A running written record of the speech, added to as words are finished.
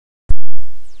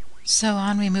So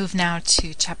on we move now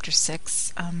to Chapter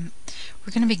 6.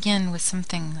 We're going to begin with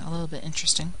something a little bit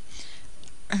interesting.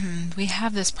 We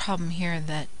have this problem here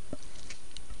that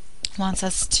wants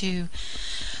us to,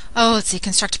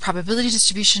 construct a probability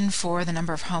distribution for the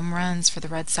number of home runs for the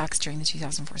Red Sox during the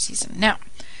 2004 season. Now,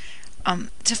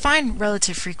 to find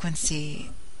relative frequency,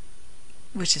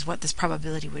 which is what this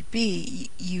probability would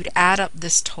be, you'd add up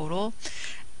this total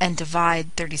and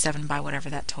divide 37 by whatever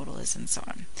that total is and so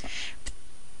on.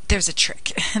 There's a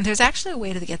trick. There's actually a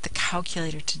way to get the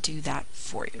calculator to do that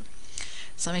for you.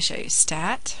 So let me show you.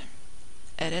 Stat,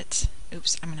 edit.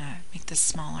 Oops, I'm going to make this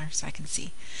smaller so I can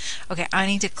see. Okay, I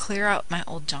need to clear out my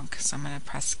old junk. So I'm going to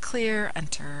press clear,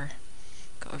 enter,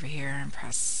 go over here and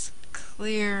press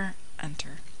clear,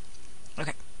 enter.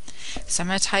 Okay, so I'm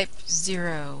going to type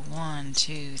 0, 1,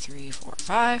 2, 3, 4,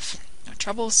 5. No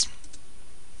troubles.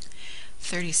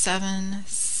 37,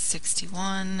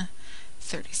 61,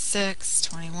 36,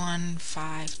 21,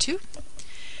 5, 2.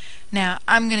 Now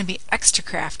I'm going to be extra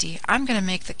crafty. I'm going to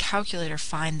make the calculator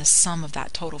find the sum of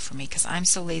that total for me because I'm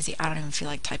so lazy I don't even feel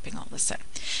like typing all this in.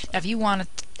 Now if you want to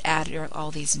add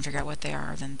all these and figure out what they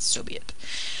are, then so be it.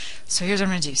 So here's what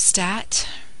I'm going to do. Stat,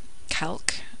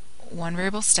 calc, one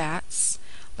variable stats,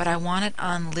 but I want it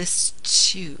on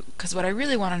list 2 because what I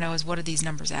really want to know is what do these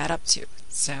numbers add up to.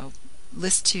 So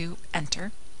list 2,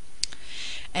 enter.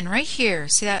 And right here,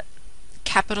 see that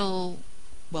capital,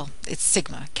 well, it's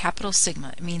sigma, capital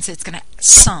sigma. It means it's going to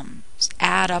sum,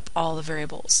 add up all the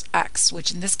variables x,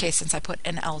 which in this case, since I put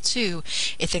an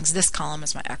L2, it thinks this column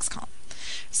is my x column.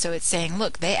 So it's saying,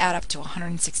 look, they add up to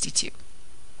 162.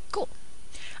 Cool.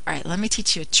 All right, let me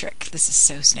teach you a trick. This is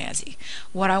so snazzy.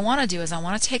 What I want to do is I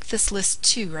want to take this list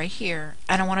 2 right here,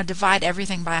 and I want to divide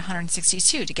everything by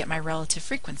 162 to get my relative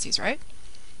frequencies, right?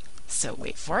 So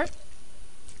wait for it.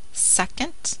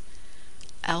 Second,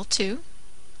 L2.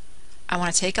 I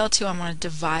want to take L2, I want to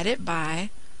divide it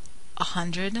by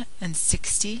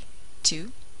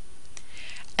 162,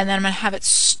 and then I'm going to have it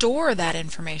store that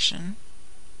information,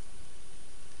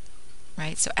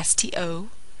 right? So STO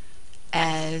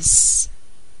as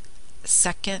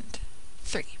second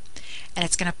 3. And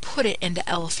it's going to put it into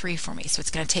L3 for me. So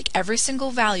it's going to take every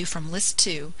single value from list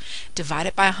 2, divide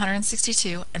it by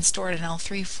 162, and store it in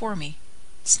L3 for me.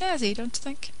 Snazzy, don't you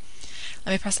think?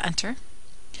 Let me press enter.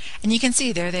 And you can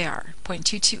see there they are,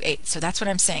 0.228. So that's what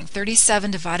I'm saying. 37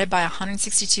 divided by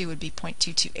 162 would be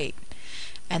 0.228.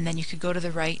 And then you could go to the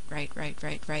right,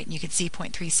 and you could see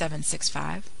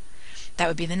 0.3765. That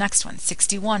would be the next one.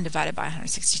 61 divided by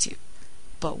 162.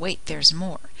 But wait, there's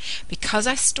more. Because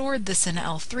I stored this in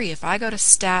L3, if I go to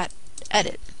stat,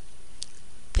 edit,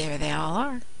 there they all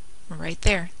are. Right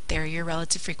there. There are your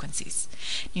relative frequencies.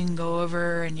 You can go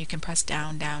over and you can press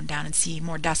down, down, down and see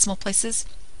more decimal places.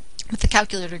 But the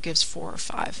calculator gives 4 or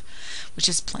 5, which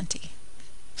is plenty.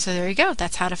 So there you go.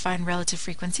 That's how to find relative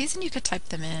frequencies, and you could type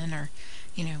them in or,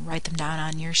 write them down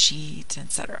on your sheet,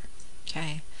 etc.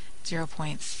 Okay,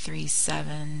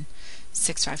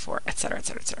 0.37654, etc.,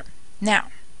 etc., etc.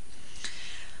 Now,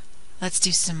 let's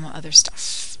do some other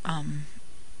stuff. Down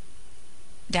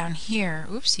here,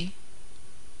 oopsie.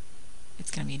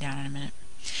 It's going to be down in a minute.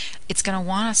 It's going to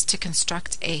want us to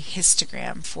construct a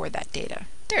histogram for that data.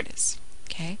 There it is.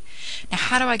 Okay. Now,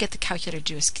 how do I get the calculator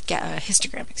to get a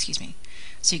histogram? Excuse me.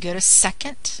 So you go to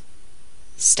second,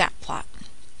 StatPlot.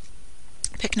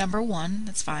 Pick number 1.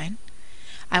 That's fine.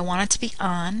 I want it to be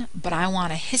on, but I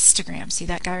want a histogram. See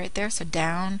that guy right there? So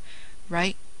down,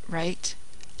 right,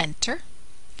 enter.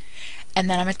 And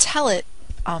then I'm going to tell it.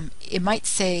 It might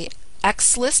say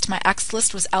X list. My X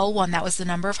list was L1. That was the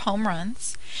number of home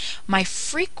runs. My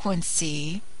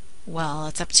frequency, well,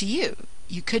 it's up to you.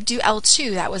 You could do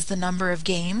L2, that was the number of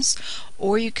games,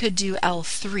 or you could do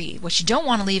L3. What you don't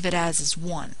want to leave it as is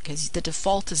 1, because the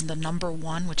default is the number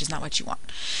 1, which is not what you want.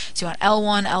 So you want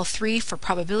L1, L3 for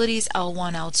probabilities,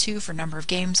 L1, L2 for number of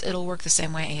games. It'll work the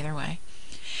same way either way.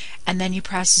 And then you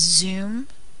press zoom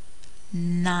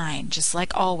 9, just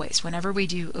like always. Whenever we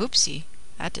do, oopsie,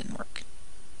 that didn't work.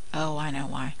 Oh, I know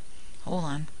why. Hold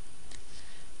on.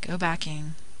 Go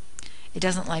backing. It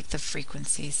doesn't like the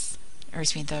frequencies. Or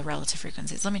excuse me, the relative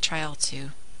frequencies. Let me try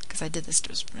L2, because I did this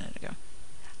just a minute ago.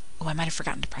 Oh, I might have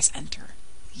forgotten to press enter.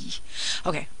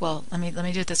 Okay, well, let me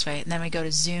do it this way. And then we go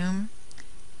to zoom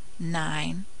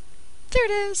 9. There it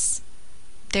is.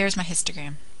 There's my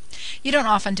histogram. You don't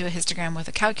often do a histogram with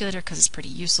a calculator because it's pretty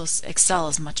useless. Excel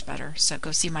is much better, so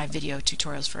go see my video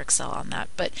tutorials for Excel on that.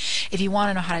 But if you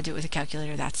want to know how to do it with a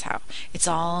calculator, that's how. It's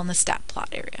all in the StatPlot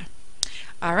area.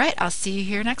 All right, I'll see you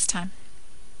here next time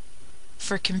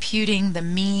for computing the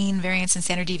mean, variance, and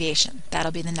standard deviation.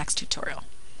 That'll be the next tutorial.